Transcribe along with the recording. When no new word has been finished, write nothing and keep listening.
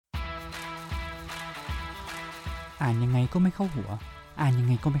อ่านยังไงก็ไม่เข้าหัวอ่านยัง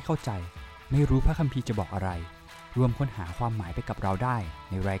ไงก็ไม่เข้าใจไม่รู้พระคัมภีร์จะบอกอะไรรวมค้นหาความหมายไปกับเราได้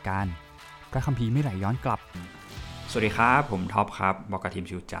ในรายการพระคัมภีร์ไม่ไหลย้อนกลับสวัสดีครับผมท็อปครับบอกกับทีม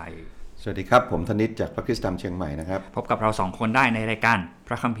ชิวใจสวัสดีครับผมธนิตจากพระคริสตธรรมเชียงใหม่นะครับพบกับเรา2คนได้ในรายการพ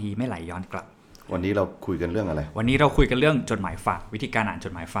ระคัมภีร์ไม่ไหลย้อนกลับวันนี้เราคุยกันเรื่องอะไรวันนี้เราคุยกันเรื่องจดหมายฝากวิธีการอ่านจ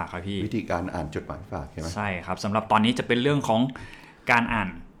ดหมายฝากครับพี่วิธีการอ่านจดหมายฝากใช่ไหมใช่ครับสำหรับตอนนี้จะเป็นเรื่องของการอ่าน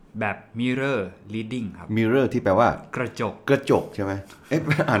แบบ mirror reading ครับ mirror ที่แปลว่ากระจกใช่ไหม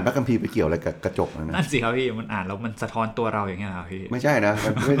อ่านพระคัมภีร์ไปเกี่ยวอะไรกับกระจกนะนั่นสิครับพี่มันอ่านแล้วมันสะท้อนตัวเราอย่างเงี้ยครับพี่ไม่ใช่นะ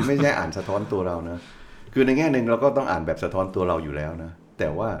ไม่ใช่อ่านสะท้อนตัวเรานะคือในแง่นึงเราก็ต้องอ่านแบบสะท้อนตัวเราอยู่แล้วนะแต่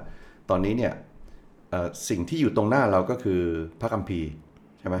ว่าตอนนี้เนี่ยสิ่งที่อยู่ตรงหน้าเราก็คือพระคัมภีร์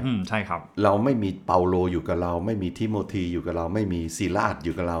ใช่ไหมใช่ครับเราไม่มีเปาโลอยู่กับเราไม่มีทิโมธีอยู่กับเราไม่มีซีลาสอ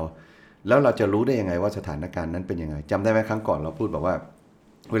ยู่กับเราแล้วเราจะรู้ได้ยังไงว่าสถานการณ์นั้นเป็นยังไงจำได้ไหมครั้งก่อนเราพูดบอกว่า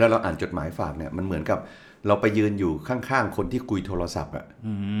เวลาเราอ่านจดหมายฝากเนี่ยมันเหมือนกับเราไปยืนอยู่ข้างๆคนที่คุยโทรศัพท์อ่ะ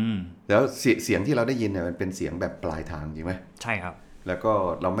แล้วเสียงที่เราได้ยินเนี่ยมันเป็นเสียงแบบปลายทางจริงไหมใช่ครับแล้วก็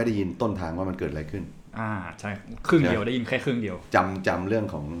เราไม่ได้ยินต้นทางว่ามันเกิดอะไรขึ้นใช่ครึ่งเดียวได้ยินแค่ครึ่งเดียวจำเรื่อง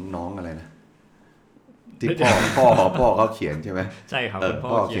ของน้องอะไรนะที่พ่อเขาเขียนใช่ไหมใช่ครับ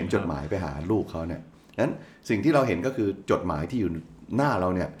พ่อเขียนจดหมายไปหาลูกเขาเนี่ยนั้นสิ่งที่เราเห็นก็คือจดหมายที่อยู่หน้าเรา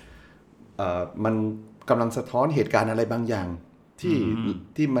เนี่ยมันกำลังสะท้อนเหตุการณ์อะไรบางอย่าง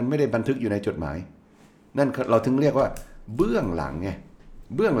ที่มันไม่ได้บันทึกอยู่ในจดหมายนั่นเราถึงเรียกว่าเบื้องหลังไง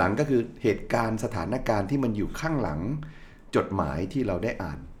เบื้องหลังก็คือเหตุการณ์สถานการณ์ที่มันอยู่ข้างหลังจดหมายที่เราได้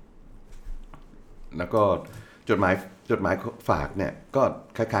อ่านแล้วก็จดหมายฝากเนี่ยก็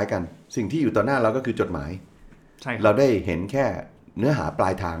คล้ายๆกันสิ่งที่อยู่ต่อหน้าเราก็คือจดหมายเราได้เห็นแค่เนื้อหาปลา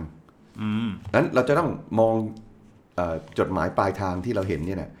ยทางนั้นเราจะต้องมองจดหมายปลายทางที่เราเห็นเ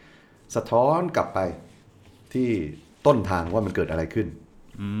นี่ยนะสะท้อนกลับไปที่ต้นทางว่ามันเกิดอะไรขึ้น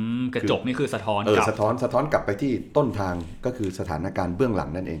กระจกนี่คือสะท้อนสะท้อนกลับไปที่ต้นทางก็คือสถานการณ์เบื้องหลัง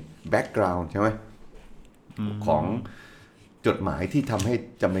นั่นเองแบ็กกราวด์ใช่ไหมของจดหมายที่ทำให้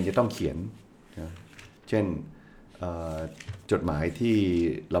จำเป็นจะต้องเขียนเช่นจดหมายที่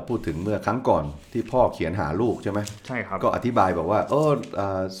เราพูดถึงเมื่อครั้งก่อนที่พ่อเขียนหาลูกใช่ไหมใช่ครับก็อธิบายบอกว่า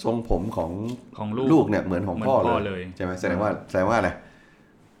ทรงผมของลูกเนี่ยเหมือนของพ่อเลยใช่ไหมแสดงว่าอะไร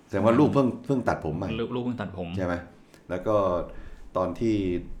แสดงว่าลูกเพิ่งตัดผมใหม่ลูกเพิ่งตัดผมใช่ไหมแล้วก็ตอนที่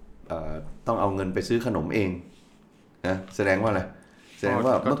ต้องเอาเงินไปซื้อขนมเองนะแสดงว่าอะไรแสดง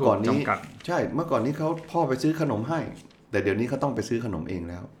ว่าเมื่อก่อนนี้ใช่เมื่อก่อนนี้เขาพ่อไปซื้อขนมให้แต่เดี๋ยวนี้เขาต้องไปซื้อขนมเอง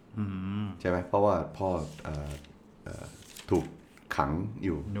แล้วใช่ไหมเพราะว่าพ่อถูกขังอ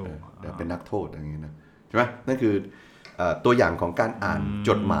ยู่เป็นนักโทษอย่างนี้นะใช่ไหมนั่นคือตัวอย่างของการอ่านจ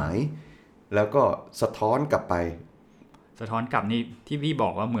ดหมายแล้วก็สะท้อนกลับไปสะท้อนกลับนี่ที่พี่บอ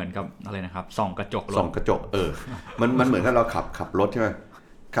กว่าเหมือนกับอะไรนะครับส่องกระจกมันเหมือนกับเราขับรถใช่ไหม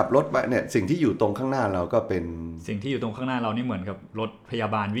ขับรถไปเนี่ยสิ่งที่อยู่ตรงข้างหน้าเราก็เป็นสิ่งที่อยู่ตรงข้างหน้าเรานี่เหมือนกับรถพยา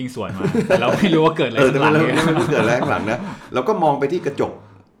บาลวิ่งสวนมาแต่เราไม่รู้ว่าเกิดอะไรข้างหลังไม่รู้เกิดอะไรข้างหลังนะเราก็มองไปที่กระจก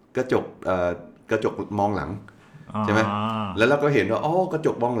มองหลังใช่ไหมแล้วเราก็เห็นว่ากระจ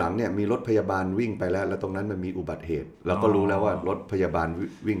กมองหลังเนี่ยมีรถพยาบาลวิ่งไปแล้วตรงนั้นมันมีอุบัติเหตุเราก็รู้แล้วว่ารถพยาบาล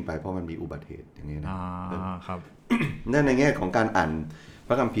วิ่งไปเพราะมันมีอุบัติเหตุอย่างนี้นะครับนั่นในแง่ของการอ่านพ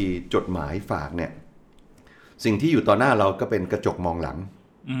ระคัมภีร์จดหมายฝากเนี่ยสิ่งที่อยู่ต่อหน้าเราก็เป็นกระจกมองหลัง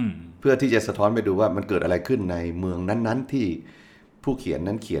เพื่อที่จะสะท้อนไปดูว่ามันเกิดอะไรขึ้นในเมืองนั้นๆที่ผู้เขียน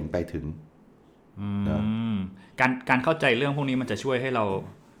นั้นเขียนไปถึงการเข้าใจเรื่องพวกนี้มันจะช่วยให้เรา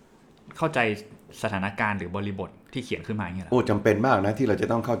เข้าใจสถานการณ์หรือบริบทที่เขียนขึ้นมาอย่างเงี้ยจำเป็นมากนะที่เราจะ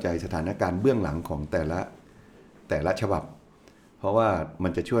ต้องเข้าใจสถานการณ์เบื้องหลังของแต่ละฉบับเพราะว่ามั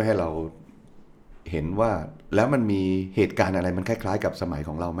นจะช่วยให้เราเห็นว่าแล้วมันมีเหตุการณ์อะไรมันคล้ายๆกับสมัยข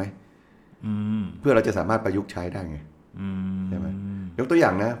องเราไหมเพื่อเราจะสามารถประยุกต์ใช้ได้ไงใช่ไหมยกตัวอย่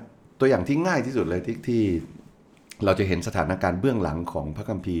างนะตัวอย่างที่ง่ายที่สุดเลยที่เราจะเห็นสถานการณ์เบื้องหลังของพระ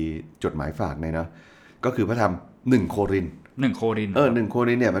คัมภีร์จดหมายฝากเนี่ยนะก็คือพระธรรม1 โครินธ์1 โครินธ์1 โค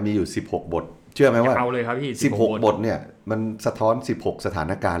รินธ์เนี่ยมันมีอยู่16 บทเชื่อไหมว่าเอาเลยครับพี่16 บทเนี่ยมันสะท้อน16 สถา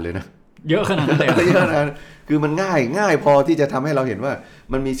นการณ์เลยนะเยอะขนาดนั้นเลยเยอะนะคือมันง่ายพอที่จะทำให้เราเห็นว่า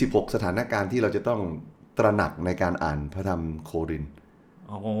มันมี16 สถานการณ์ที่เราจะต้องตระหนักในการอ่านพระธรรมโครินธ์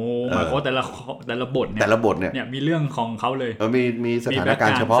หมายความว่าแต่ละบทเนี่ยมีเรื่องของเขาเลยมีสถานการ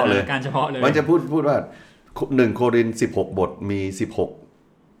ณ์เฉพาะเลยมันจะพูดว่า1 โครินธ์16 บทมี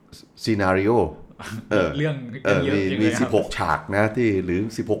16ซีนาริโอเรื่องมี16 ฉากนะที่หรือ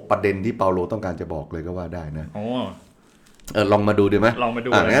16 ประเด็นที่เปาโลต้องการจะบอกเลยก็ว่าได้นะลองมาดูดีไหมลองมาดู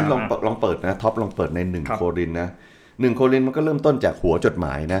งั้นลองเปิดนะท็อปลองเปิดใน1 โครินธ์นะ1 โครินธ์มันก็เริ่มต้นจากหัวจดหม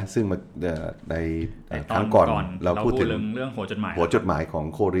ายนะซึ่งในครั้งก่อนเราพูดถึงเรื่องหัวจดหมายของ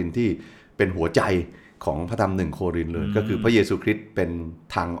โครินธ์ที่เป็นหัวใจของพระธรรม1 โครินธ์เลยก็คือพระเยซูคริสต์เป็น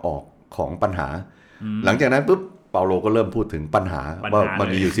ทางออกของปัญหาหลังจากนั้นปุ๊บ เปาโลก็เริ่มพูดถึงปัญหาว่ามัน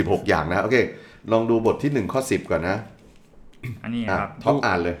มีอยู่16อย่างนะโอเคลองดูบทที่1ข้อ10ก่อนนะอันนี้ครับท้อง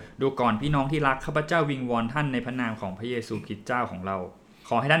อ่านเลยดูก่อนพี่น้องที่รักข้าพเจ้าวิงวอนท่านในพระนามของพระเยซูคริสต์เจ้าของเราข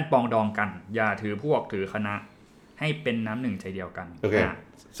อให้ท่านปองดองกันอย่าถือพวกถือคณะให้เป็นน้ำหนึ่งใจเดียวกันโอเค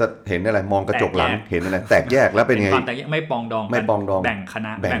เห็นอะไรมองกระจกหลังเห็นอะไรแตกแยกแล้วเป็นไงแตกแยกไม่ปองดองแบ่งคณ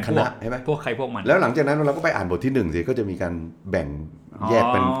ะใช่ไหมพวกใครพวกมันแล้วหลังจากนั้นเราก็ไปอ่านบทที่1สิก็จะมีการแบ่งแยก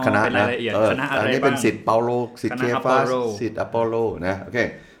เป็นคณะนะอันนี้เป็นศิษย์เปาโลศิษย์เคฟาสศิษย์อปอโลนะโอเค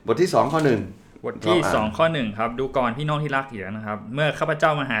บทที่2ข้อ1บทที่2ข้อ1ครับดูก่อนพี่น้องที่รักอีกแล้วนะครับเมื่อข้าพเจ้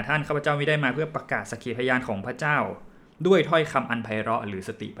ามาหาท่านข้าพเจ้าไม่ได้มาเพื่อประกาศสักขีพยานของพระเจ้าด้วยถ้อยคำอันไพเราะหรือส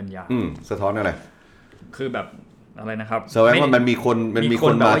ติปัญญาสะท้อนอะไรคือแบบอะไรนะครับแสดงว่ามันมีคน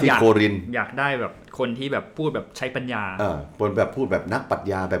มาที่โครินอยากได้แบบคนที่แบบพูดแบบใช้ปัญญาคนแบบพูดแบบนักปรัช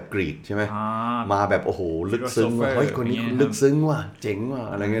ญาแบบกรีกใช่ไหมมาแบบโอ้โหลึกซึ้งว่าเฮ้ยคนนี้ลึกซึ้งว่ะเจ๋งว่ะ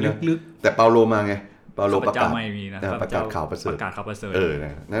อะไรเงี้ยนะแต่เปาโลมาไงเปาโลประกาศประกาศข่าวประเสริฐน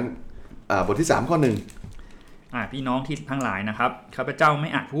ะนั้นบทที่3ข้อ1พี่น้องที่ทั้งหลายนะครับข้าพเจ้าไม่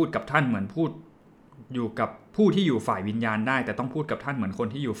อาจพูดกับท่านเหมือนพูดอยู่กับผู้ที่อยู่ฝ่ายวิญญาณได้แต่ต้องพูดกับท่านเหมือนคน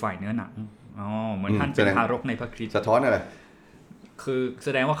ที่อยู่ฝ่ายเนื้อหนังเหมือนท่านเป็นทารกในพระคริสต์สะท้อนอะไรคือแส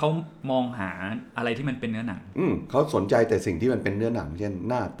ดงว่าเขามองหาอะไรที่มันเป็นเนื้อหนังเขาสนใจแต่สิ่งที่มันเป็นเนื้อหนังเช่น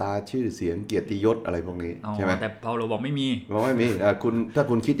หน้าตาชื่อเสียงเกียรติยศอะไรพวกนี้ใช่ไหมแต่เปาโลบอกไม่มีคุณถ้า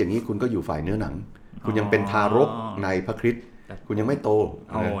คุณคิดอย่างนี้คุณก็อยู่ฝ่ายเนื้อหนังคุณยังเป็นทารกในพระคริสต์คุณยังไม่โต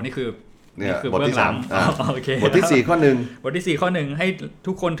นี่คือบทที่3บทที่4ข้อ1บทที่4ข้อ1ให้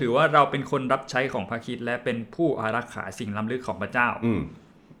ทุกคนถือว่าเราเป็นคนรับใช้ของพระคริสต์และเป็นผู้อารักขาสิ่งล้ำลึกของพระเจ้า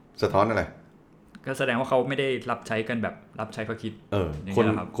สะท้อนอะไรก็แสดงว่าเขาไม่ได้รับใช้กันแบบรับใช้พระคริสต์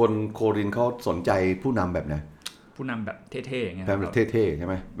คนโครินเขาสนใจผู้นำแบบไหนผู้นำแบบเท่ๆอย่างเงี้ยแบบเท่ๆใช่ไ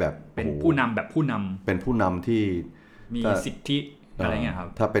หมแบบเป็นผู้นำแบบผู้นำเป็นผู้นำที่มีสิทธิอะไรเงี้ยครับ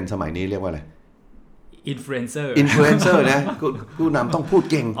ถ้าเป็นสมัยนี้เรียกว่าอะไรอินฟลูเอนเซอร์นะผู้นำต้องพูด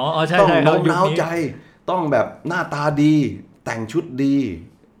เก่งต้องโน้มน้าวใจต้องแบบหน้าตาดีแต่งชุดดี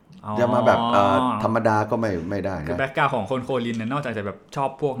จะมาแบบธรรมดาก็ไม่ได้คือแบ็คกราวด์ของคนโครินเนี่ยนอกจากจะแบบชอบ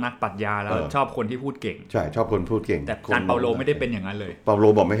พวกนักปรัชญาแล้วชอบคนที่พูดเก่งใช่ชอบคนพูดเก่งแต่การเปาโลไม่ได้เป็นอย่างนั้นเลยเปาโล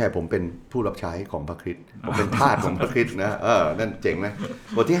บอกไม่ใช่ผมเป็นผู้รับใช้ของพระคริสต์ผมเป็นทาสของพระคริสต์นะนั่นเจ๋งนะ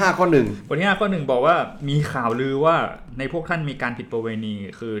บทที่5ข้อ1บทที่5ข้อ1บอกว่ามีข่าวลือว่าในพวกท่านมีการผิดประเวณี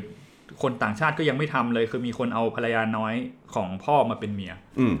คือคนต่างชาติก็ยังไม่ทำเลยคือมีคนเอาภรรยาน้อยของพ่อมาเป็นเมีย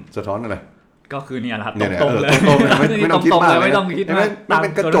สะท้อนอะไรก็คือเนี่ยแหละตรงๆเลยไม่ต้องคิดมากไม่ต้องคิดมากมันเป็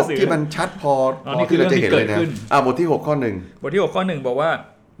นกระจกที่มันชัดพอที่เราจะเห็นเลยนะบทที่6ข้อ1บทที่6ข้อ1บอกว่า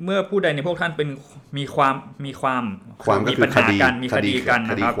เมื่อผู้ใดในพวกท่านเป็นมีปัญหากันมีคดีกัน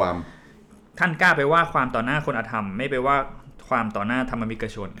นะครับท่านกล้าไปว่าความต่อหน้าคนอธรรมไม่ไปว่าความต่อหน้าธรรมมิก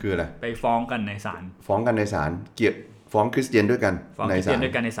ชนคืออะไรไปฟ้องกันในศาลเกี่ยวฟ้องคริสเตียนด้วยกันในศา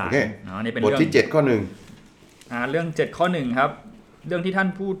ลนี่เป็นบทที่7ข้อ1เรื่อง7ข้อ1ครับเรื่องที่ท่าน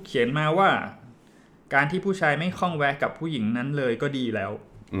พูดเขียนมาว่าการที่ผู้ชายไม่ข้องแวะกับผู้หญิงนั้นเลยก็ดีแล้ว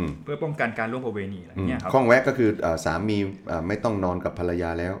เพื่อป้องกันการล่วงประเวณีอะไรเงี้ยครับข้องแวะก็คือสามีไม่ต้องนอนกับภรรยา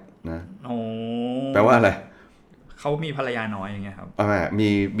แล้วนะแปลว่าอะไรเขามีภรรยาน้อยอย่างเงี้ยครับ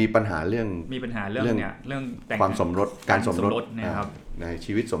มีปัญหาเรื่องเนี่ยเรื่องแต่งความสมรสการสมรสนะครับใน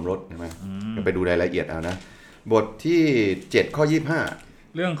ชีวิตสมรสใช่ไหมไปดูรายละเอียดเอานะบทที่7ข้อ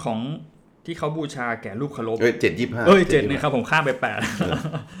25เรื่องของที่เขาบูชาแก่รูปเคารพ7:25 7นะครับผมข้ามไป8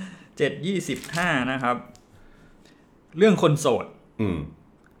 7:25นะครับเรื่องคนโสด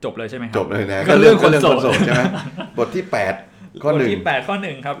จบเลยใช่ไหมครับจบเลยนะก็เรื่องคนโสดใช่ไหมบทที่8ข้อ1บทที่8ข้อ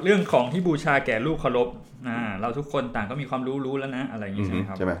1ครับเรื่องของที่บูชาแก่รูปเคารพเราทุกคนต่างก็มีความรู้แล้วนะอะไรอย่างนี้ใช่ไหมค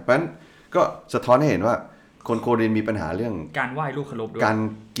รับใช่ไหมเพราะฉะนั้นก็สะท้อนให้เห็นว่าคนโครินมีปัญหาเรื่องการไหว้รูปเคารพด้วยการ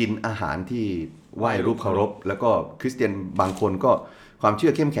กินอาหารที่ไหว้รูปเคารพแล้วก็คริสเตียนบางคนก็ความเชื่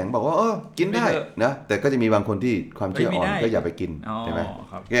อเข้มแข็งบอกว่ากินได้นะแต่ก็จะมีบางคนที่ความเชื่ออ่อนก็อย่าไปกินใช่ไหม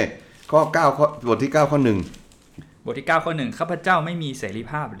โอเคข้อ9บทที่9ข้อ1บทที่9ข้อ1ข้าพเจ้าไม่มีเสรี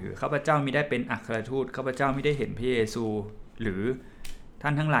ภาพหรือข้าพเจ้าไม่ได้เป็นอัครทูตข้าพเจ้าไม่ได้เห็นพระเยซูหรือท่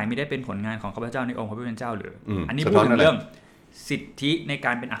านทั้งหลายไม่ได้เป็นผลงานของข้าพเจ้าในองค์พระผู้เป็นเจ้าหรืออันนี้พูดถึงเรื่องสิทธิในก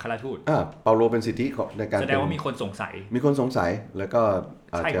ารเป็นอัครทูตเปาโลเป็นสิทธิในการแสดงว่ามีคนสงสัยแล้วก็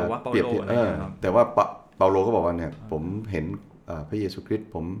อาจจะเปรียบเทียบแต่ว่าเปาโลก็บอกว่าเนี่ยผมเห็นพระเยซูคริสต์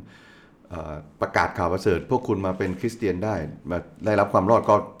ผมประกาศข่าวประเสริฐพวกคุณมาเป็นคริสเตียนได้รับความรอด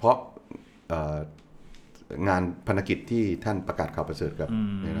ก็เพราะงานภารกิจที่ท่านประกาศข่าวประเสริฐครับ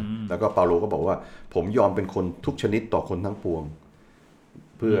นะแล้วก็เปาโลก็บอกว่าผมยอมเป็นคนทุกชนิดต่อคนทั้งปวง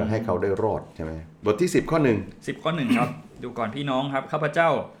เพื่อให้เขาได้รอดใช่ไหมบทที่10ข้อ1ครับดูก่อนพี่น้องครับข้าพเจ้า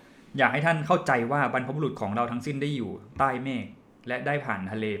อยากให้ท่านเข้าใจว่าบรรพบุรุษของเราทั้งสิ้นได้อยู่ใต้เมฆและได้ผ่าน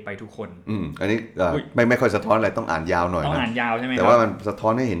ทะเลไปทุกคนอันนี้ไม่ค่อยสะท้อนอะไรต้องอ่านยาวหน่อยนะต้องอ่านยาวใช่ไหมครับแต่ว่ามันสะท้อ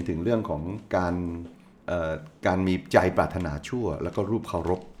นให้เห็นถึงเรื่องของการ การมีใจปรารถนาชั่วแล้วก็รูปเคา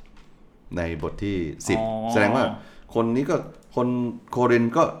รพในบทที่10แสดงว่าคนนี้ก็คนโคริน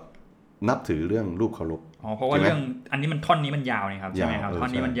ก็นับถือเรื่องรูปเคารพเพราะว่าเรื่องอันนี้มันท่อนนี้มันยาวนะครับใช่ไหมครับท่อ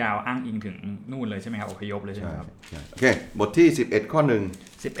นนี้มันยาวอ้างอิงถึงนู่นเลยใช่ไหมครับอพยพเลยใช่ไหมครับโอเคบทที่11ข้อ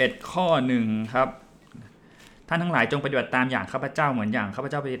11ข้อ1ครับท่านทั้งหลายจงปฏิบัติตามอย่างข้าพเจ้าเหมือนอย่างข้าพ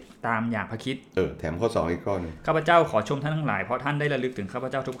เจ้าปฏิบัติตามอย่างพระคริสต์แถมข้อ2อีกข้อนึงข้าพเจ้าขอชมท่านทั้งหลายเพราะท่านได้ระลึกถึงข้าพ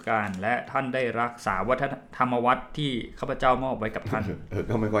เจ้าทุกประการและท่านได้รักษาวัฒนธรรมวัตรที่ข้าพเจ้ามอบไว้กับท่าน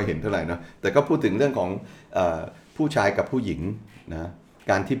ก็ไม่ค่อยเห็นเท่าไหร่นะแต่ก็พูดถึงเรื่องของผู้ชายกับผู้หญิงนะ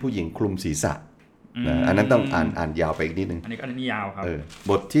การที่ผู้หญิงคลุมศีรษะอันนั้นต้องอ่านยาวไปอีกนิดนึงอันนี้ยาวครับ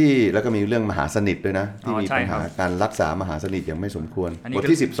บทที่แล้วก็มีเรื่องมหาสนิทด้วยนะที่มีปัญหาการรักษามหาสนิทอย่างไม่สมควรบท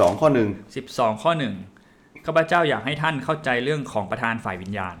ที่12ข้อข้าพเจ้าอยากให้ท่านเข้าใจเรื่องของประธานฝ่ายวิ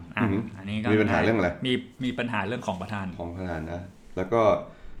ญญาณอันนี้มีปัญหาเรื่องอะไรมีปัญหาเรื่องของประธานนะแล้วก็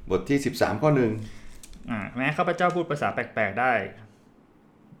บทที่13ข้อแม้ข้าพเจ้าพูดภาษาแปลกๆได้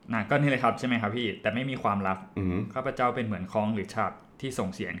ก็นี่เลยครับใช่ไหมครับพี่แต่ไม่มีความลับข้าพเจ้าเป็นเหมือนคล้องหรือฉากที่ส่ง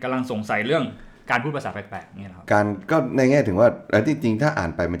เสียงกำลังสงสัยเรื่องการพูดภาษาแปลกๆนี่ครับการก็ในแง่ถึงว่าที่จริงถ้าอ่า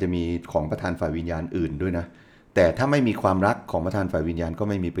นไปมันจะมีของประธานฝ่ายวิญญาณอื่นด้วยนะแต่ถ้าไม่มีความรักของประธานฝ่ายวิญญาณก็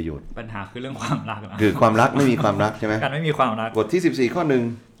ไม่มีประโยชน์ปัญหาคือเรื่องความรักคือความรักไม่มีความรักใช่ไหมการไม่มีความรักบทที่14ข้อ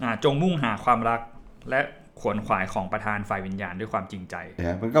จงมุ่งหาความรักและขวนขวายของประธานฝ่ายวิญญาณด้วยความจริงใจ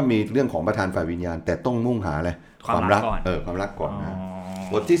มันก็มีเรื่องของประธานฝ่ายวิญญาณแต่ต้องมุ่งหาอะไรความรักก่อนความรักก่อนนะ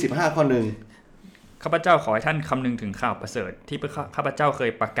บทที่15ข้อข้าพเจ้าขอให้ท่านคำนึงถึงข่าวประเสริฐที่ข้าพเจ้าเคย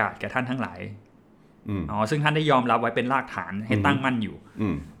ประกาศแก่ท่านทั้งหลายซึ่งท่านได้ยอมรับไว้เป็นรากฐานให้ตั้งมั่นอยู่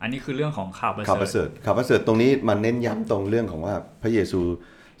อันนี้คือเรื่องของข่าวประเสริฐตรงนี้มันเน้นย้ำตรงเรื่องของว่าพระเยซู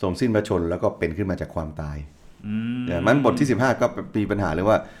ทรงสิ้นพระชนแล้วก็เป็นขึ้นมาจากความตายมันบทที่15ก็มีปัญหาเลย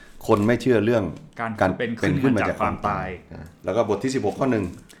ว่าคนไม่เชื่อเรื่องการเป็นขึ้นมาจากความตายแล้วก็บทที่16ข้อ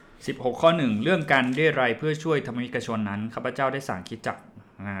16ข้อ1เรื่องการเรียรัยเพื่อช่วยธรรมิกชนนั้นข้าพเจ้าได้สั่งคิดจัก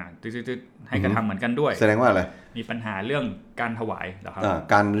ให้กระทำเหมือนกันด้วยแสดงว่าอะไรมีปัญหาเรื่องการถวายเหรอครับ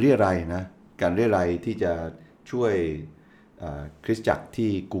การเรียรัยนะการเรียรัยที่จะช่วยคริสตจักรที่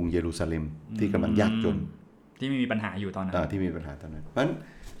กรุงเยรูซาเล็มที่กำลังยากจนที่มีปัญหาอยู่ตอนนั้นที่มีปัญหาตอนนั้นเพราะฉะนั้น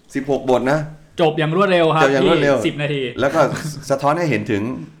16บทนะจบอย่างรวดเร็วครับที่10นาทีแล้วก็สะท้อนให้เห็นถึง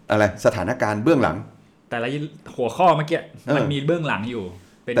อะไรสถานการณ์เบื้องหลังแต่ละหัวข้อเมื่อกี้มันมีเบื้องหลังอยู่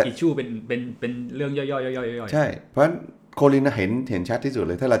เป็นอิชชูเป็นเรื่องย่อยๆใช่เพราะฉะนั้นโคลินเห็นชัดที่สุด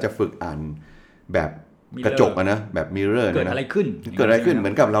เลยถ้าเราจะฝึกอ่านแบบกระจกนะแบบมิเรอร์เกิดอะไรขึ้นเหมื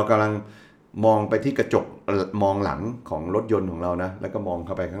อนกับเรากำลังมองไปที่กระจกมองหลังของรถยนต์ของเรานะแล้วก็มองเ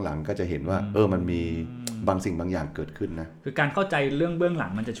ข้าไปข้างหลังก็จะเห็นว่ามันมีบางสิ่งบางอย่างเกิดขึ้นนะคือการเข้าใจเรื่องเบื้องหลั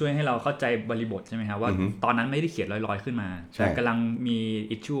งมันจะช่วยให้เราเข้าใจบริบทใช่ไหมครับว่าตอนนั้นไม่ได้เขียนลอยๆขึ้นมาแต่กำลังมี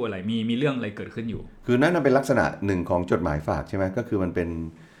อิชชูอะไรมีเรื่องอะไรเกิดขึ้นอยู่คือนั่นเป็นลักษณะหนึ่งของจดหมายฝากใช่ไหมก็คือมันเป็น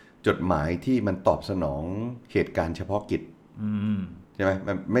จดหมายที่มันตอบสนองเหตุการณ์เฉพาะกิจใช่ไหม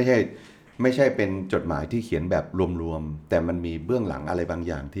มันไม่ใช่เป็นจดหมายที่เขียนแบบรวมๆแต่มันมีเบื้องหลังอะไรบาง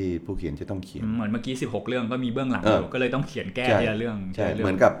อย่างที่ผู้เขียนจะต้องเขียนเหมือนเมื่อกี้16เรื่องก็มีเบื้องหลังอยู่ก็เลยต้องเขียนแก้ทีละเรื่องใช่เห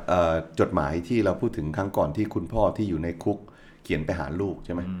มือนกับจดหมายที่เราพูดถึงครั้งก่อนที่คุณพ่อที่อยู่ในคุกเขียนไปหาลูกใ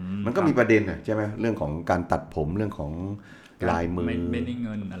ช่ไหมมันก็มีประเด็นใช่ไหมเรื่องของการตัดผมเรื่องของลายมือไม่ได้เ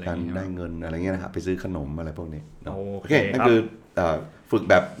งินอะไรการได้เงินอะไรเงี้ยนะครับไปซื้อขนมอะไรพวกนี้โอเคนั่นคือฝึก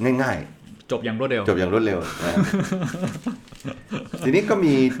แบบง่ายๆจบอย่างรวดเร็วทีนี้ก็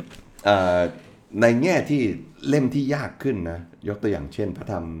มีในแง่ที่เล่มที่ยากขึ้นนะยกตัวอย่างเช่นพระ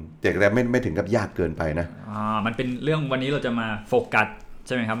ธรรมแต่ไม่ถึงกับยากเกินไปนะมันเป็นเรื่องวันนี้เราจะมาโฟกัสใ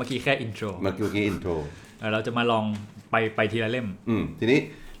ช่ไหมครับเมื่อกี้แค่อินโทรเราจะมาลองไปทีละเล่มทีนี้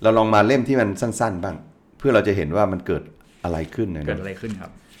เราลองมาเล่มที่มันสั้นๆบ้างเพื่อเราจะเห็นว่ามันเกิดอะไรขึ้นนะเกิดอะไรขึ้นครั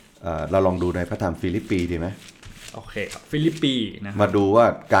บเราลองดูในพระธรรมฟิลิปปีดีไหมโอเคฟิลิปปีนะมาดูว่า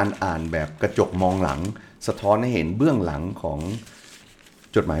การอ่านแบบกระจกมองหลังสะท้อนให้เห็นเบื้องหลังของ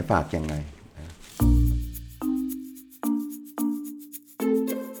จดหมายฝากยังไง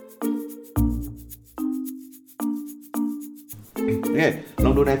นี่ล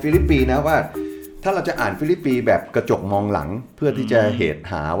องดูในฟิลิปปีนะว่าถ้าเราจะอ่านฟิลิปปีแบบกระจกมองหลังเพื่อที่จะ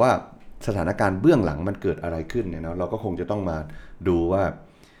หาว่าสถานการณ์เบื้องหลังมันเกิดอะไรขึ้นเนี่ยนะเราก็คงจะต้องมาดูว่า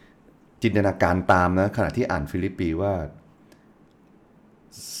จินตนาการตามนะขณะที่อ่านฟิลิปปีว่า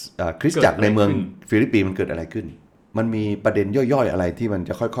คริสตจักรในเมืองฟิลิปปีมันเกิดอะไรขึ้นมันมีประเด็นย่อยๆอะไรที่มัน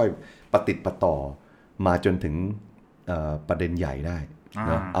จะค่อยๆปฏิติดต่อมาจนถึงประเด็นใหญ่ได้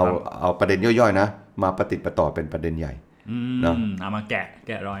นะเอาประเด็นย่อยๆนะมาปฏิติดต่อเป็นประเด็นใหญ่นะเอามาแกะ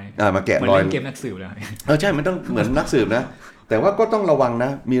รอยมาแกะรอยเหมือนเกมนักสืบเลยใช่มันต้องเหมือนนักสืบนะแต่ว่าก็ต้องระวังน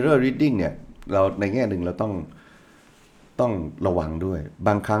ะ mirror reading เนี่ยเราในแง่หนึ่งเราต้องระวังด้วยบ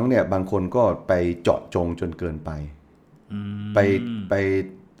างครั้งเนี่ยบางคนก็ไปเจาะจงจนเกินไป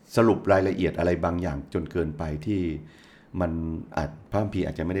สรุปรายละเอียดอะไรบางอย่างจนเกินไปที่มันพระคัมภีร์อ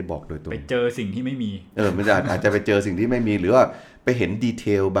าจจะไม่ได้บอกโดยตรงไปเจอสิ่งที่ไม่มีมันอาจจะไปเจอสิ่งที่ไม่มีหรือว่าไปเห็นดีเท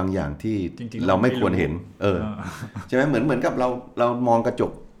ลบางอย่างที่เราไม่ควรเห็นใช่ไหมเหมือนกับเรามองกระจ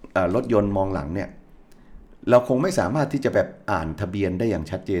กรถยนต์มองหลังเนี่ยเราคงไม่สามารถที่จะแบบอ่านทะเบียนได้อย่าง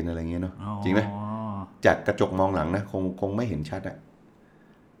ชัดเจนอะไรเงี้ยเนาะจริงไหมจากกระจกมองหลังนะคงไม่เห็นชัดอ่ะ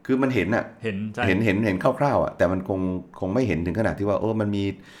คือมันเห็นอ่ะเห็นคร่าวๆอ่ะแต่มันคงไม่เห็นถึงขนาดที่ว่ามันมี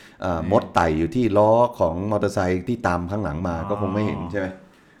มดไต่อยู่ที่ล้อของมอเตอร์ไซค์ที่ตามข้างหลังมาก็คงไม่เห็นใช่ไหม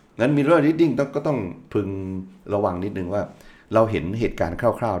งั้นmirror readingก็ต้องพึงระวังนิดนึงว่าเราเห็นเหตุการณ์ค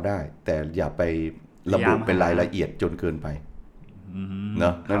ร่าวๆได้แต่อย่าไประบุเป็นรายละเอียดจนเกินไปเนา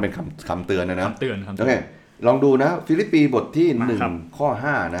ะนั่นเป็นคำเตือนนะคำเตือนโอเคลองดูนะฟิลิปปีบทที่1ข้อ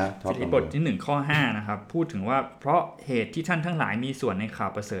5นะฟิลิปปีบทที่1ข้อ5นะครับพูดถึงว่าเพราะเหตุที่ท่านทั้งหลายมีส่วนในข่า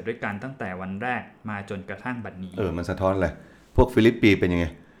วประเสริฐด้วยกันตั้งแต่วันแรกมาจนกระทั่งบัดนี้มันสะท้อนอะไรพวกฟิลิปปีเป็นยังไง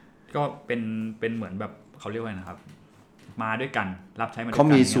ก็เป็นเหมือนแบบเขาเรียกว่านะครับมาด้วยกันรับใช้มาด้วยกันเขา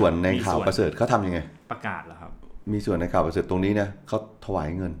มีส่วนในข่าวประเสริฐเขาทำยังไงประกาศเหรอครับมีส่วนในข่าวประเสริฐตรงนี้นะเขาถวาย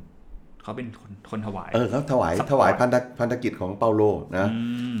เงินเขาเป็นคนถวายเขาถวายพันธกิจของเปาโลนะ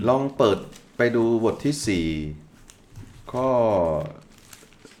ลองเปิดไปดูบทที่4ข้อ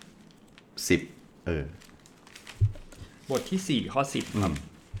10บทที่4ข้อ10ครับ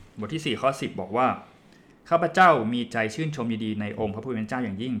บทที่4ข้อ10บอกว่าข้าพเจ้ามีใจชื่นชมยินดีในองค์พระผู้เป็นเจ้าอ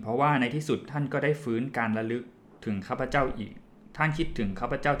ย่างยิ่งเพราะว่าในที่สุดท่านก็ได้ฟื้นการระลึกถึงข้าพเจ้าอีกท่านคิดถึงข้า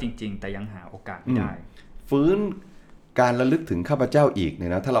พเจ้าจริงๆแต่ยังหาโอกาสไม่ได้ฟื้นการระลึกถึงข้าพเจ้าอีกเนี่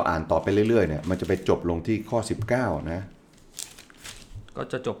ยนะถ้าเราอ่านต่อไปเรื่อยๆเนี่ยมันจะไปจบลงที่ข้อ19นะก็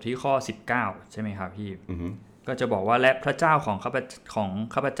จะจบที่ข้อ19ใช่ไหมครับพี่ก็จะบอกว่าและพระเจ้าของ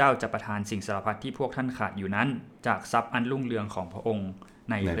ข้าพเจ้าจะประทานสิ่งสารพัดที่พวกท่านขาดอยู่นั้นจากทรัพย์อันรุ่งเรืองของพระองค์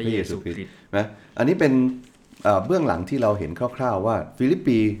ในพระเยซูคริสต์นะอันนี้เป็นเบื้องหลังที่เราเห็นคร่าวๆว่าฟิลิป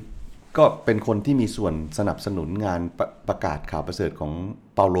ปีก็เป็นคนที่มีส่วนสนับสนุนงานประกาศข่าวประเสริฐของ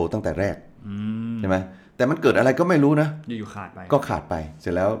เปาโลตั้งแต่แรกใช่ไหมแต่มันเกิดอะไรก็ไม่รู้นะอยู่ขาดไปก็ขาดไปเสร็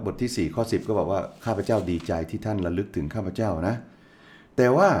จแล้วบทที่4ข้อ10ก็บอกว่าข้าพเจ้าดีใจที่ท่านระลึกถึงข้าพเจ้านะแต่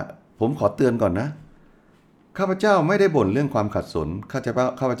ว่าผมขอเตือนก่อนนะข้าพเจ้าไม่ได้บ่นเรื่องความขัดสน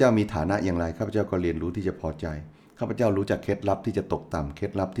ข้าพเจ้ามีฐานะอย่างไรข้าพเจ้าก็เรียนรู้ที่จะพอใจข้าพเจ้ารู้จักเคล็ดลับที่จะตกต่ำเคล็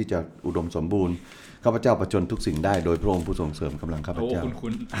ดลับที่จะอุดมสมบูรณ์ข้าพเจ้าผจญทุกสิ่งได้โดยพระองค์ผู้ทรงเสริมกำลังข้าพเจ้า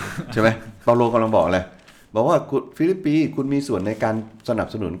ใช่ไหมเปาโลกำลังบอกอะไรบอกว่าฟิลิปปีคุณมีส่วนในการสนับ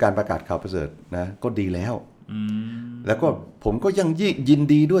สนุนการประกาศข่าวประเสริฐนะก็ดีแล้วแล้วก็ผมก็ยังยิน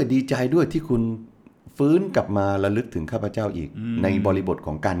ดีด้วยดีใจด้วยที่คุณฟื้นกลับมาระลึกถึงข้าพเจ้าอีกในบริบทข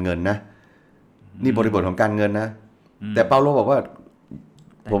องการเงินนะนี่บริบทของการเงินนะแต่เปาโลบอกว่า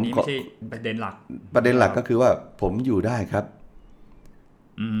ผมไม่ใช่ประเด็นหลักก็คือว่าผมอยู่ได้ครับ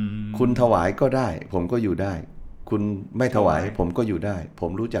คุณถวายก็ได้ผมก็อยู่ได้คุณไม่ถวายผมก็อยู่ได้ผ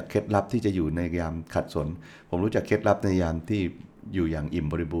มรู้จักเคล็ดลับที่จะอยู่ในยามขัดสนผมรู้จักเคล็ดลับในยามที่อยู่อย่างอิ่ม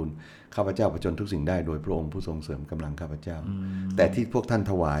บริบูรณ์ข้าพเจ้าผจญทุกสิ่งได้โดยพระองค์ผู้ทรงเสริมกำลังข้าพเจ้าแต่ที่พวกท่าน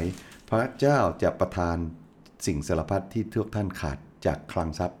ถวายพระเจ้าจะประทานสิ่งสารพัดที่พวกท่านขาดจากคลัง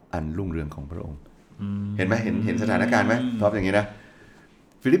ทรัพย์อันรุ่งเรืองของพระองค์เห็นไหมเห็นสถานการณ์ไหมท็อปอย่างนี้นะ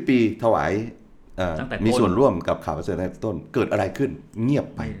ฟิลิปปีถวายมีส่วนร่วมกับข่าวประเสริฐในต้นเกิดอะไรขึ้นเงียบ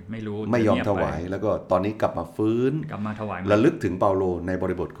ไปไม่ยอมถวายแล้วก็ตอนนี้กลับมาฟื้นกลับมาถวายระลึกถึงเปาโลในบ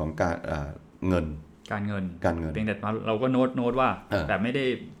ริบทของการเงินการเงินเพียงแต่เราก็โน้ตว่าแต่ไม่ได้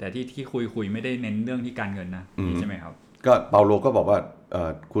แต่ที่คุยไม่ได้เน้นเรื่องที่การเงินนะใช่ไหมครับก็เปาโลก็บอกว่า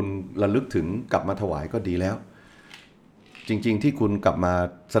คุณระลึกถึงกลับมาถวายก็ดีแล้วจริงๆที่คุณกลับมา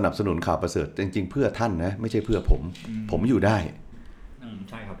สนับสนุนข่าวประเสริฐจริงๆเพื่อท่านนะไม่ใช่เพื่อผมอยู่ได้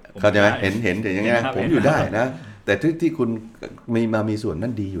ใช่ครับเข้าใจไหมเห็นอย่างงี้ผมอยู่ได้นะแต่ที่คุณมีส่วนนั่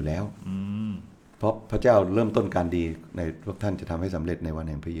นดีอยู่แล้วเพราะพระเจ้าเริ่มต้นการดีในพวกท่านจะทำให้สำเร็จในวัน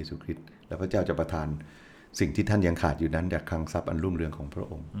แห่งพระเยซูคริสต์และพระเจ้าจะประทานสิ่งที่ท่านยังขาดอยู่นั้นจากคลังทรัพย์อันรุ่งเรืองของพระ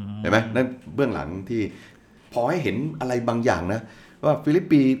องค์เห็นไหมนั่นเบื้องหลังที่พอให้เห็นอะไรบางอย่างนะว่าฟิลิป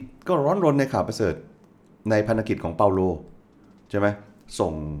ปีก็ร้อนรนในข่าวประเสริฐในพันธกิจของเปาโลใช่ไหม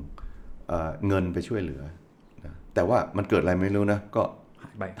ส่งเงินไปช่วยเหลือแต่ว่ามันเกิดอะไรไม่รู้นะก็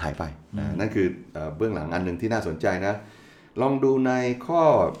หายไปนั่นคือเบื้องหลังอันหนึ่งที่น่าสนใจนะลองดูในข้อ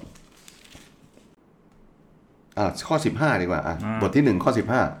15ดีกว่าบทที่1ข้อ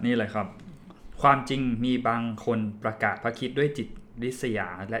15นี่เลยครับความจริงมีบางคนประกาศพระคริสต์ด้วยจิตริษยา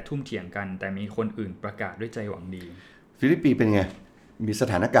และทุ่มเถียงกันแต่มีคนอื่นประกาศด้วยใจหวังดีฟิลิปปีเป็นไงมีส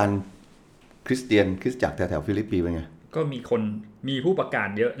ถานการณ์คริสตจักรแถวฟิลิปปีเป็นไงก็มีผู้ประกาศ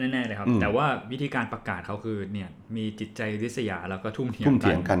เยอะแน่ๆเลยครับแต่ว่าวิธีการประกาศเขาคือเนี่ยมีจิตใจริษยาแล้วก็ทุ่มเถีย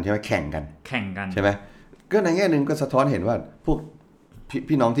งกันใช่ไหมแข่งกันใช่ไหมก็ในแง่นึงก็สะท้อนเห็นว่าพวก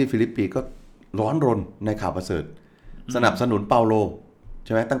พี่น้องที่ฟิลิปปีก็ร้อนรนในข่าวประเสริฐสนับสนุนเปาโลใช่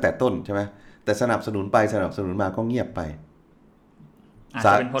ช่ไหมตั้งแต่ต้นใช่ไหมแต่สนับสนุนไปสนับสนุนมาก็เงียบไปอาจ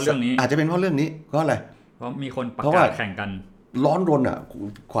จะเป็นเพราะเรื่องนี้อาจจะเป็นเพราะเรื่องนี้เพราะอะไรเพราะมีคนประกาศแข่งกันร้อนรนอ่ะ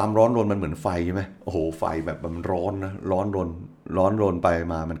ความร้อนรนมันเหมือนไฟใช่ไหมโอ้โหไฟแบบมันร้อนนะร้อนรนไป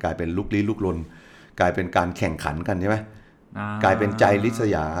มามันกลายเป็นลุกลี้ลุกลนกลายเป็นการแข่งขันกันใช่ไหมกลายเป็นใจริษ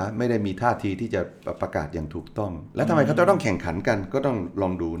ยาไม่ได้มีท่าทีที่จะประกาศอย่างถูกต้องแล้วทำไมเขาต้องแข่งขันกันก็ต้องลอ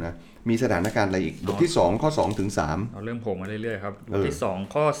งดูนะมีสถานการณ์อะไรอีกบทที่2ข้อ2ถึง3เราเริ่มโผล่มาเรื่อยๆครับบทที่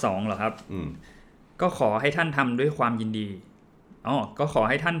2ข้อ2เหรอครับก็ขอให้ท่านทำด้วยความยินดีก็ขอ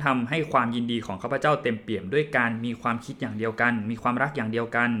ให้ท่านทำให้ความยินดีของข้าพเจ้าเต็มเปี่ยมด้วยการมีความคิดอย่างเดียวกันมีความรักอย่างเดียว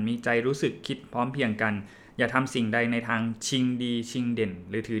กันมีใจรู้สึกคิดพร้อมเพรียงกันอย่าทำสิ่งใดในทางชิงดีชิงเด่น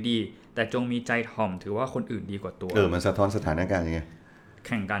หรือถือดีแต่จงมีใจถ่อมถือว่าคนอื่นดีกว่าตัวมันสะท้อนสถานการณ์ยังไงแ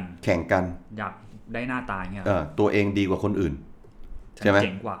ข่งกันอยากได้หน้าตาอย่างเงี้ยตัวเองดีกว่าคนอื่นใช่ไหมเ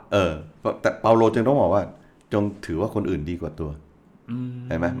จ๋งกว่าแต่เปาโลจึงต้องบอกว่าจงถือว่าคนอื่นดีกว่าตัวเ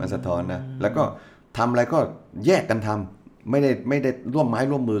ห็นไหมมันสะท้อนนะแล้วก็ทำอะไรก็แยกกันทำไม่ได้ร่วมไม้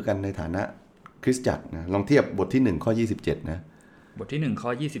ร่วมมือกันในฐานะคริสตจักรนะลองเทียบบทที่1ข้อ27นะบทที่1ข้อ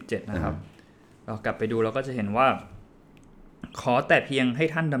27นะครับเรากลับไปดูเราก็จะเห็นว่าขอแต่เพียงให้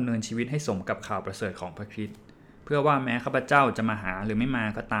ท่านดำเนินชีวิตให้สมกับข่าวประเสริฐของพระคริสต์เพื่อว่าแม้ข้าพเจ้าจะมาหาหรือไม่มา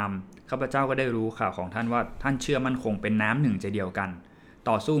ก็ตามข้าพเจ้าก็ได้รู้ข่าวของท่านว่าท่านเชื่อมั่นคงเป็นน้ำหนึ่งใจเดียวกัน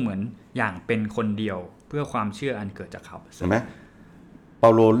ต่อสู้เหมือนอย่างเป็นคนเดียวเพื่อความเชื่ออันเกิดจากข่าวประเสริฐเห็นไหมเปา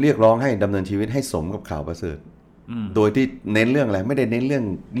โลเรียกร้องให้ดำเนินชีวิตให้สมกับข่าวประเสริฐโดยที่เน้นเรื่องอะไรไม่ได้เน้นเ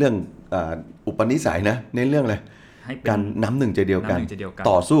รื่องอุปนิสัยนะเน้นเรื่องอะไรการน้ำหนึ่งใจเดียวกัน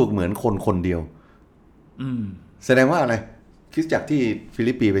ต่อสู้เหมือนคนเดียวแสดงว่าอะไรคริสตจักรที่ฟิ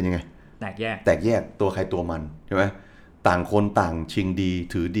ลิปปีเป็นยังไงแตกแยกตัวใครตัวมันใช่ไหมต่างคนต่างชิงดี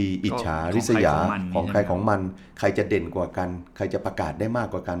ถือดีอิจฉาริษยาของใครของมันใครจะเด่นกว่ากันใครจะประกาศได้มาก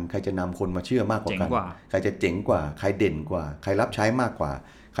กว่ากันใครจะนำคนมาเชื่อมากกว่ากันใครจะเจ๋งกว่าใครเด่นกว่าใครรับใช้มากกว่า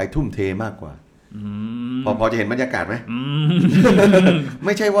ใครทุ่มเทมากกว่าพอจะเห็นบรรยากาศไหม ไ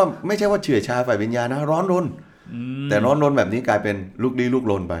ม่ใช่ว่าเฉื่อยชาฝ่ายวิญญาณนะร้อนรนแต่ร้อนรนแบบนี้กลายเป็นลุกลี้ลุก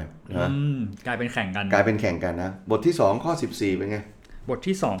ลนไปนะกลายเป็นแข่งกันนะบทที่2ข้อ14เป็นไงบท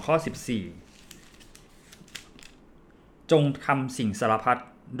ที่2ข้อ14จงทำสิ่งสารพัด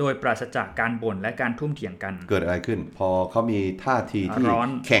โดยปราศจากการบ่นและการทุ่มเถียงกันเกิดอะไรขึ้นพอเขามีท่าทีที่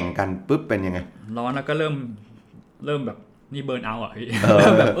แข่งกันปุ๊บเป็นยังไงร้อนแล้วก็เริ่มแบบนี่เบิร์นเอาท์อ่ะพี่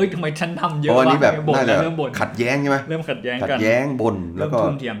แบบทำไมฉันทำเยอะวะแบบเริ่มบ่นขัดแย้งใช่ไหมเริ่มขัดแย้งบ่นแล้วก็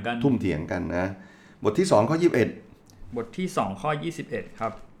ทุ่มเถียงกันนะบทที่2ข้อ21บทที่2ข้อ21ครั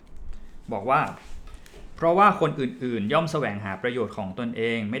บบอกว่าเพราะว่าคนอื่นๆย่อมแสวงหาประโยชน์ของตนเอ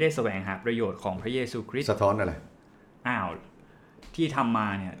งไม่ได้แสวงหาประโยชน์ของพระเยซูคริสต์สะท้อนอะไรที่ทำมา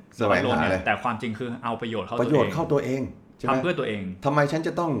เนี่ยแสวงหาอะไรแต่ความจริงคือเอาประโยชน์เข้าตัวเองทำเพื่อตัวเองทำไมฉันจ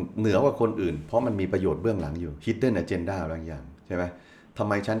ะต้องเหนือกว่าคนอื่นเพราะมันมีประโยชน์เบื้องหลังอยู่ hidden agenda บางอย่างใช่ไหมทำ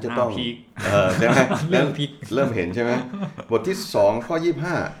ไมฉันจะต้องใช่ไหมเริ่มเห็นใช่ไหมบทที่2ข้อ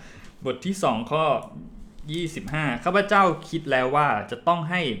25บทที่2ข้อ25ข้าพเจ้าคิดแล้วว่าจะต้อง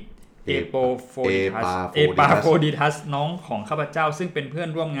ให้เอปาโฟดิทัสน้องของข้าพเจ้าซึ่งเป็นเพื่อน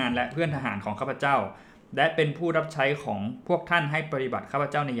ร่วมงานและเพื่อนทหารของข้าพเจ้าและเป็นผู้รับใช้ของพวกท่านให้ปฏิบัติข้าพ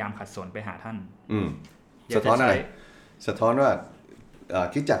เจ้าในยามขัดสนไปหาท่านสะท้อนอะไรสะท้อนว่า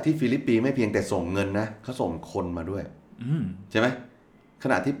คริสตจักรที่ฟิลิปปีไม่เพียงแต่ส่งเงินนะเขาส่งคนมาด้วยใช่ไหมข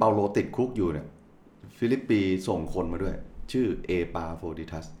ณะที่เปาโลติดคุกอยู่เนี่ยฟิลิปปีส่งคนมาด้วยชื่อเอปาโฟดิ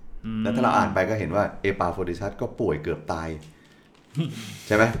ทัสแล้วถ้าเราอ่านไปก็เห็นว่าเอปาโฟดิทัสก็ป่วยเกือบตายใ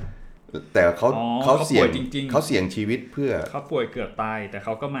ช่ไหมแต่เขาเสี่ยงชีวิตเพื่อเขาป่วยเกือบตายแต่เข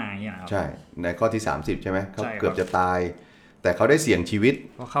าก็มาอย่างนี้ครับใช่ในข้อที่30ใช่ไหมเขาเกือบจะตายแต่เขาได้เสี่ยงชีวิต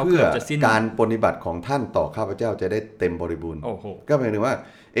เพื่อการปฏิบัติของท่านต่อข้าพเจ้าจะได้เต็มบริบูรณ์ก็หมายถึงว่า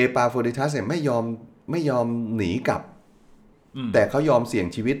เอปาโฟดิทัสเนี่ยไม่ยอมหนีกลับแต่เขายอมเสี่ยง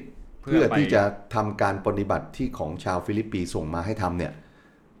ชีวิตเพื่อที่จะทำการปฏิบัติที่ของชาวฟิลิปปีส่งมาให้ทำเนี่ย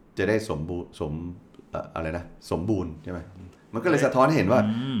จะได้สมบูรณ์ใช่ไหมมันก็เลยสะท้อนให้เห็นว่า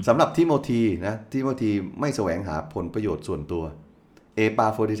สำหรับทิโมธีนะทิโมธีไม่แสวงหาผลประโยชน์ส่วนตัวเอปา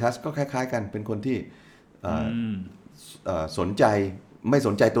โฟดิทัสก็คล้ายๆกันเป็นคนที่ไม่ส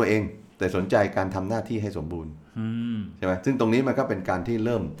นใจตัวเองแต่สนใจการทำหน้าที่ให้สมบูรณ์ใช่ไหมซึ่งตรงนี้มันก็เป็นการที่เ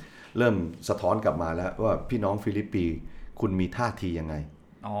ริ่มสะท้อนกลับมาแล้วว่าพี่น้องฟิลิปปีคุณมีท่าทียังไง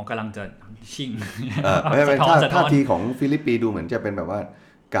กำลังจะชิงท่าทีของฟิลิปปีดูเหมือนจะเป็นแบบว่า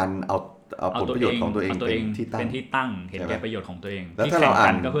การเอาผลประโยชน์ของตัวเองเป็นที่ตั้งเห็นแก่ประโยชน์ของตัวเองแล้วถ้าเราอ่า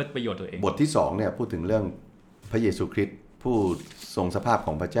นก็เพื่อประโยชน์ตัวเองบทที่2เนี่ยพูดถึงเรื่องพระเยซูคริสต์ผู้ทรงสภาพข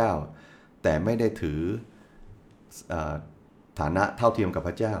องพระเจ้าแต่ไม่ได้ถือฐานะเท่าเทียมกับพ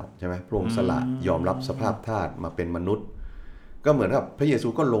ระเจ้าใช่ไหมพระองค์สละยอมรับสภาพทาสมาเป็นมนุษย์ก็เหมือนกับพระเยซู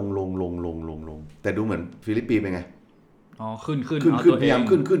ก็ลงแต่ดูเหมือนฟิลิปปีเป็นไง อ๋อขึ้นพยายาม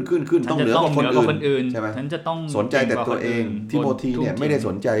ขึ้นต้องเหนือกว่าคนอื่นใช่ไหมฉันจะต้องสนใจแต่ตัวเองทิโมธีเนี่ยไม่ได้ส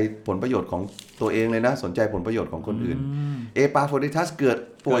นใจผลประโยชน์ของตัวเองเลยนะสนใจผลประโยชน์ของคนอื่นเอปาโฟดิทัสเกิด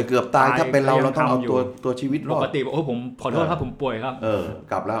ป่วยเกือบตายถ้าเป็นเราต้องเอาตัวชีวิตรอดปกติโอ้ผมขอโทษครับผมป่วยครับ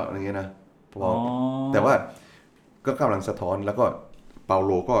กลับแล้วอย่างเงี้ยนะแต่ว่าก็กำลังสะท้อนแล้วก็เปาโ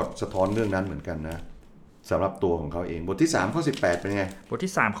ลก็สะท้อนเรื่องนั้นเหมือนกันนะสำหรับตัวของเขาเองบทที่3ข้อ18เป็นไงบท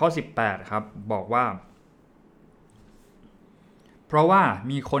ที่3ข้อ18ครับบอกว่าเพราะว่า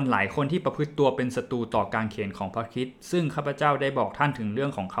มีคนหลายคนที่ประพฤติตัวเป็นศัตรูต่อการเขียนของพระคริสต์ซึ่งข้าพเจ้าได้บอกท่านถึงเรื่อ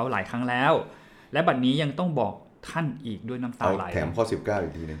งของเขาหลายครั้งแล้วและบัดนี้ยังต้องบอกท่านอีกด้วยน้ำตาไหลแถมข้อ19อี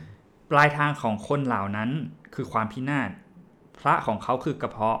กทีนึงปลายทางของคนเหล่านั้นคือความพินาศพระของเขาคือกร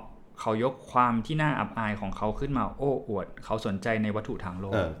ะเพาะเขายกความที่น่าอับอายของเขาขึ้นมาโอ้อวดเขาสนใจในวัตถุทางโล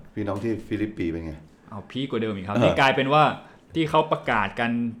กพี่น้องที่ฟิลิปปีเป็นไงเอาพี่กว่าเดิมอีกครับนี่กลายเป็นว่าที่เขาประกาศกั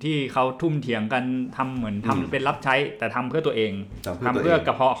นที่เขาทุ่มเถียงกันทำเหมือนทำเป็นรับใช้แต่ทำเพื่อตัวเองทำเพื่อก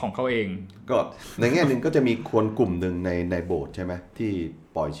ระเพาะของเขาเองก็ในแง่หนึ่งก็จะมีคนกลุ่มหนึ่งในโบสถ์ใช่ไหมที่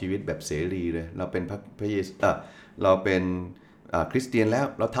ปล่อยชีวิตแบบเสรีเลยเราเป็นพระเยซูเราเป็นคริสเตียนแล้ว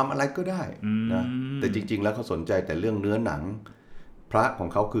เราทำอะไรก็ได้นะแต่จริงๆแล้วเขาสนใจแต่เรื่องเนื้อหนังพระของ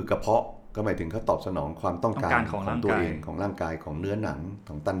เขาคือกระเพาะก็หมายถึงเขาตอบสนองความต้องการของตัวเองของร่างกายของเนื้อหนังข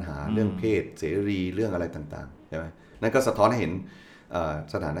องตัณหาเรื่องเพศเสรีเรื่องอะไรต่างๆใช่ไหมนั่นก็สะท้อนให้เห็น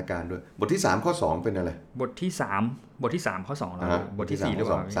สถานการณ์ด้วยบทที่3ข้อ2เป็นอะไรบทที่3ข้อ2แล้วบทที่4หรือ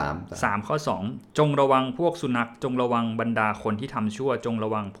เปล่า3ข้อ2จงระวังพวกสุนัขจงระวังบรรดาคนที่ทำชั่วจงร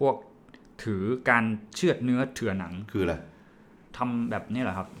ะวังพวกถือการเชือดเนื้อเถื่อหนังคืออะไรทำแบบนี้แห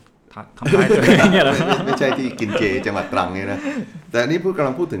ละครับทำร้ายตัวเองเนี่ยเหรอไม่ใช่ที่กินเจจังหวัดตรังเนี่ยนะแต่อันนี้กำ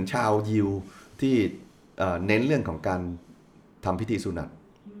ลังพูดถึงชาวยิวที่เน้นเรื่องของการทำพิธีสุนัต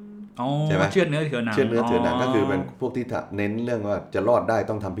ใช่ไหมเชือดเนื้อเถื่อหนังก็คือเป็นพวกที่เน้นเรื่องว่าจะรอดได้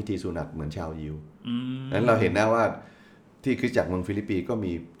ต้องทำพิธีสุนัตเหมือนชาวยิวนั้นเราเห็นนะว่าที่คริสตจักรเมืองฟิลิปปีก็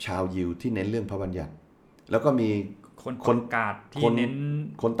มีชาวยิวที่เน้นเรื่องพระบัญญัติแล้วก็มีคนกาดที่เน้น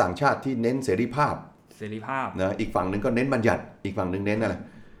คนต่างชาติที่เน้นเสรีภาพนะอีกฝั่งนึงก็เน้นบัญญัติอีกฝั่งนึงเน้นอะไร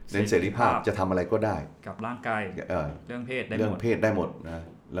เน้นเสรีภาพจะทำอะไรก็ได้กับร่างกายเรื่องเพศได้หมดนะ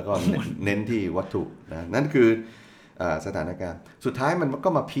แล้วก็เน้นที่วัตถุนะนั่นคือสถานการณ์สุดท้ายมันก็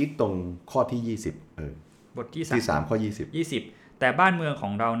มาพีคตรงข้อที่20บทที่3ข้อ20แต่บ้านเมืองขอ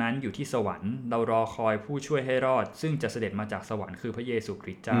งเรานั้นอยู่ที่สวรรค์เรารอคอยผู้ช่วยให้รอดซึ่งจะเสด็จมาจากสวรรค์คือพระเยซูค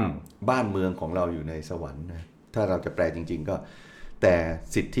ริสต์เจ้าบ้านเมืองของเราอยู่ในสวรรค์นะถ้าเราจะแปลจริงๆก็แต่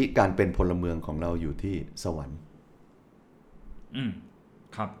สิทธิการเป็นพลเมืองของเราอยู่ที่สวรรค์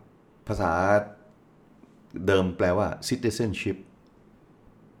ครับภาษาเดิมแปลว่า citizenship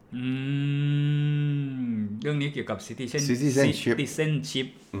เรื่องนี้เกี่ยวกับ citizenship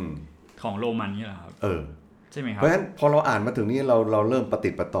ของโรมันนี่แหละครับใช่ไหมครับเพราะฉะนั้นพอเราอ่านมาถึงนี้เราเริ่มปฏิ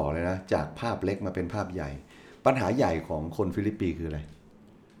ปต่อเลยนะจากภาพเล็กมาเป็นภาพใหญ่ปัญหาใหญ่ของคนฟิลิปปีคืออะไร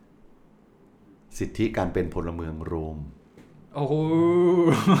สิทธิการเป็นพลเมืองโรมโอ้โห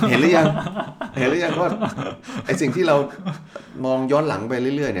เห็นหรือยังว่าไอ้สิ่งที่เรามองย้อนหลังไป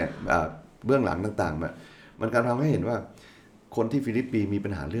เรื่อยๆเนี่ยเบื้องหลังต่างๆมันการทำให้เห็นว่าคนที่ฟิลิปปีมีปั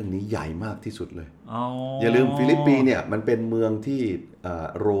ญหาเรื่องนี้ใหญ่มากที่สุดเลยอย่าลืมฟิลิปปีเนี่ยมันเป็นเมืองที่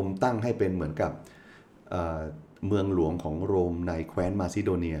โรมตั้งให้เป็นเหมือนกับเมืองหลวงของโรมในแคว้นมาซิโด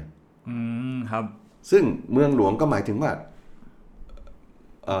เนียครับซึ่งเมืองหลวงก็หมายถึงว่า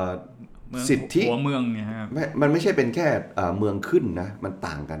สิทธิหัวเมืองเนี่ยครับมันไม่ใช่เป็นแค่เมืองขึ้นนะมัน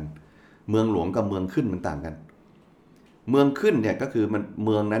ต่างกันเมืองหลวงกับเมืองขึ้นมันต่างกันเมืองขึ้นเนี่ยก็คือเ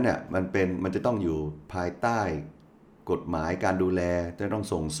มืองนั้นเนี่ยมันจะต้องอยู่ภายใต้กฎหมายการดูแลจะต้อง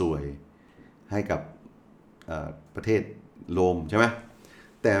ส่งสวยให้กับประเทศโรมใช่ไหม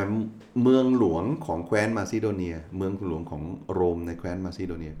แต่เมืองหลวงของแคว้นมาซิโดเนียเมืองหลวงของโรมในแคว้นมาซิโ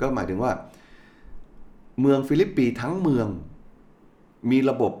ดเนียก็หมายถึงว่าเมืองฟิลิปปีทั้งเมืองมี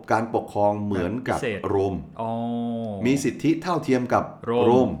ระบบการปกครองเหมือนกับโรมมีสิทธิเท่าเทียมกับโ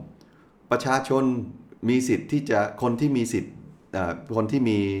รมประชาชนมีสิทธิ์ที่จะคนที่มีสิทธิ์คนที่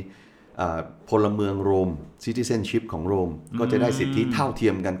มีพลเมืองโรม citizenship ของโรมก็จะได้สิทธิเท่าเที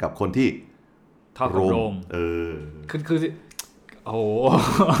ยมกันกับคนที่โรมคือโอ้โห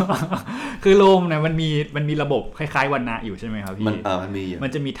คือโรมเนี่ยมันมีระบบคล้ายๆวรรณะอยู่ใช่ไหมครับพี่มั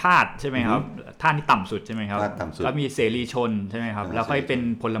นจะมีธาตุใช่ไหมครับธาตุที่ต่ำสุดใช่ไหมครับแล้วมีเสรีชนใช่ไหมครับแล้วค่อยเป็น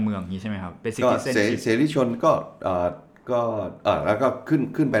พลเมืองนี้ใช่ไหมครับเป็นcitizenshipเสรีชนก็แล้วก็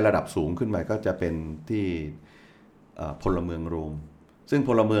ขึ้นไประดับสูงขึ้นไปก็จะเป็นที่พลเมืองโรมซึ่งพ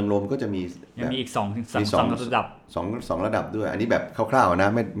ลเมืองโรมก็จะมีอีก2ระดับ2ระดับด้วยอันนี้แบบคร่าวๆนะ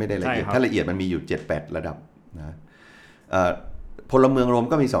ไม่ได้ละเอียดถ้าละเอียดมันมีอยู่ 7-8 ระดับนะพลเมืองโรม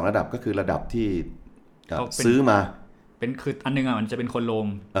ก็มี2ระดับก็คือระดับที่ซื้อมา เป็นคืออันนึงมันจะเป็นคนโรม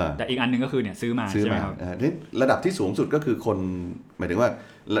แต่อีกอันนึงก็คือเนี่ยซื้อมาใช่ไหมครับระดับที่สูงสุดก็คือคนหมายถึงว่า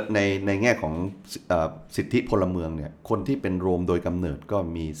ในแง่ของสิทธิพลเมืองเนี่ยคนที่เป็นโรมโดยกำเนิดก็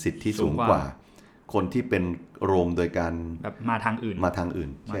มีสิทธิสูงกว่าคนที่เป็นโรมโดยการแบบมาทางอื่น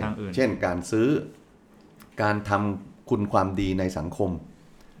เช่นการซื้อการทำคุณความดีในสังคม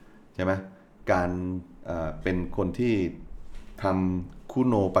ใช่ไหมการเป็นคนที่ทำคุ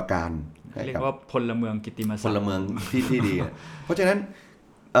ณูปการเรียกว่าพลเมืองกิตติมศักดิ์พลเมืองที่ดี เพราะฉะนั้น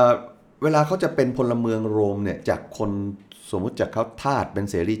เวลาเขาจะเป็นพลเมืองโรมเนี่ยจากคนสมมุติจากเขาทาสเป็น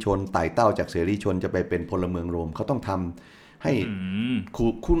เสรีชนไต่เต้าจากเสรีชนจะไปเป็นพลเมืองโรมเขาต้องทำให้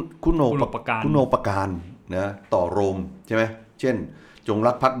คุณูปการนะต่อโรมใช่ไหมเช่นจง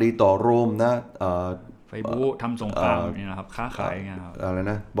รักภักดีต่อโรมนะไฟบู๊ทำสงครามนี่นะครับค้าขายไงครับอะไร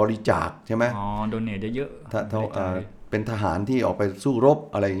นะบริจาคใช่ไหมโดเนทเยอะเป็นทหารที่ออกไปสู้รบ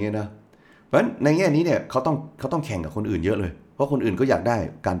อะไรอย่างเงี้ยนะเพราะฉะนั้นในแง่นี้เนี่ยเขาต้องแข่งกับคนอื่นเยอะเลยเพราะคนอื่นก็อยากได้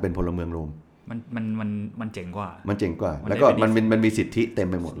การเป็นพลเมืองโรมมันเจ๋งกว่าแล้วก็มันมีสิทธิเต็ม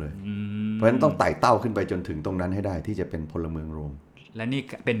ไปหมดเลยเพราะฉะนั้นต้องไต่เต้าขึ้นไปจนถึงตรงนั้นให้ได้ที่จะเป็นพลเมืองโรมและนี่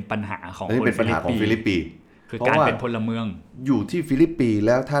เป็นปัญหาของฟิลิปปินส์คือการเป็นพลเมืองอยู่ที่ฟิลิปปินส์แ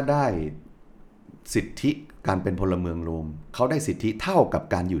ล้วถ้าได้สิทธิการเป็นพลเมืองโรมเขาได้สิทธิเท่ากับ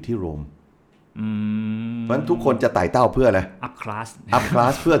การอยู่ที่โรมเพราะฉะนั้นทุกคนจะไต่เต้าเพื่ออะไรอัพคลา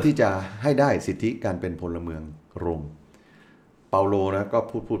สเพื่อที่จะให้ได้สิทธิการเป็นพลเมืองโรมเปาโลนะก็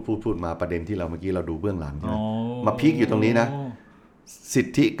พูดมาประเด็นที่เราเมื่อกี้เราดูเบื้องหลังใช่ไหมมาพีคอยู่ตรงนี้นะสิท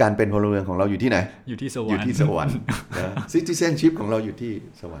ธิการเป็นพลเมืองของเราอยู่ที่ไหนอยู่ที่สวรรค์นะ citizenship ของเราอยู่ที่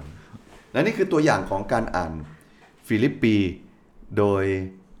สวรรค์และนี่คือตัวอย่างของการอ่านฟิลิปปีโดย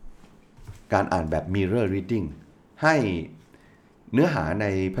การอ่านแบบ mirror reading ให้เนื้อหาใน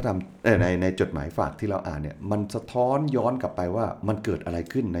พระธรรมในจดหมายฝากที่เราอ่านเนี่ยมันสะท้อนย้อนกลับไปว่ามันเกิดอะไร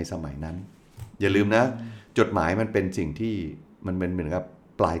ขึ้นในสมัยนั้นอย่าลืมนะจดหมายมันเป็นสิ่งที่มันเป็นเหมือนกับ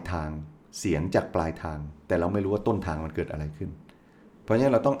ปลายทางเสียงจากปลายทางแต่เราไม่รู้ว่าต้นทางมันเกิดอะไรขึ้นเพราะฉะนั้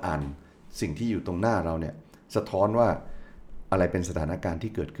นเราต้องอ่านสิ่งที่อยู่ตรงหน้าเราเนี่ยสะท้อนว่าอะไรเป็นสถานการณ์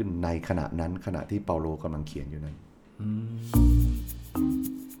ที่เกิดขึ้นในขณะนั้นขณะที่เปาโลกำลังเขียนอยู่นั้น